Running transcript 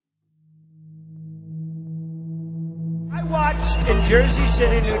watched in Jersey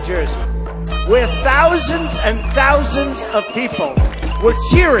City, New Jersey, where thousands and thousands of people were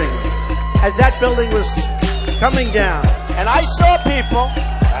cheering as that building was coming down. And I saw people,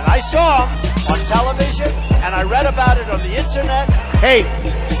 and I saw them on television, and I read about it on the internet. Hey,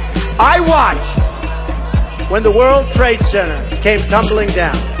 I watched when the World Trade Center came tumbling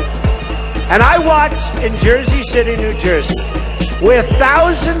down. And I watched in Jersey City, New Jersey, where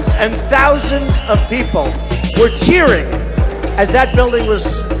thousands and thousands of people were cheering as that building was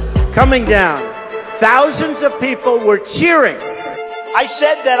coming down. Thousands of people were cheering. I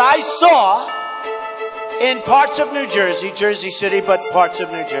said that I saw in parts of New Jersey, Jersey City, but parts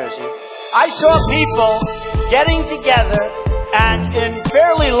of New Jersey, I saw people getting together and in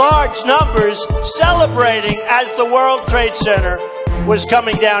fairly large numbers celebrating as the World Trade Center was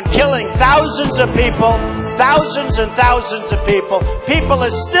coming down, killing thousands of people, thousands and thousands of people. People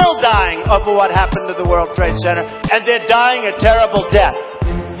are still dying over what happened to the World Trade Center, and they're dying a terrible death.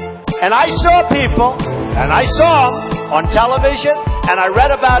 And I saw people, and I saw them on television, and I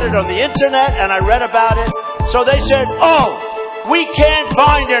read about it on the internet, and I read about it. So they said, oh, we can't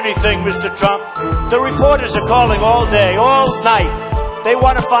find anything, Mr. Trump. The reporters are calling all day, all night. They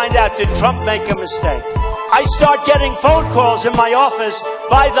want to find out, did Trump make a mistake? I start getting phone calls in my office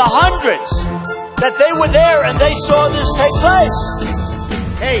by the hundreds that they were there and they saw this take place.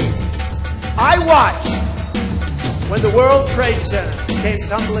 Hey, I watched when the World Trade Center came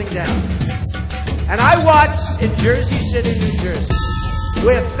tumbling down. And I watched in Jersey City, New Jersey,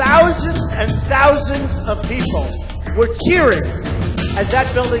 where thousands and thousands of people were cheering as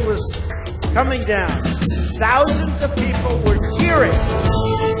that building was coming down. Thousands of people were cheering.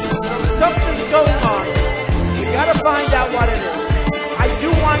 Something's going on. We got to find out what it is. I do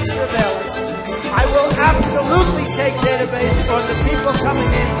want surveillance. I will absolutely take database on the people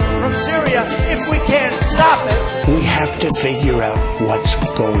coming in from Syria if we can't stop it. We have to figure out what's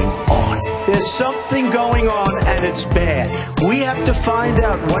going on. There's something going on and it's bad. We have to find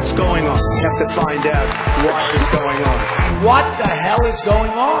out what's going on. We have to find out what is going on. What the hell is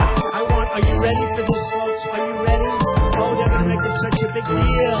going on? Are you ready for this, folks? Are you ready? Oh, they're going to make it such a big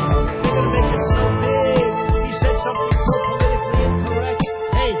deal.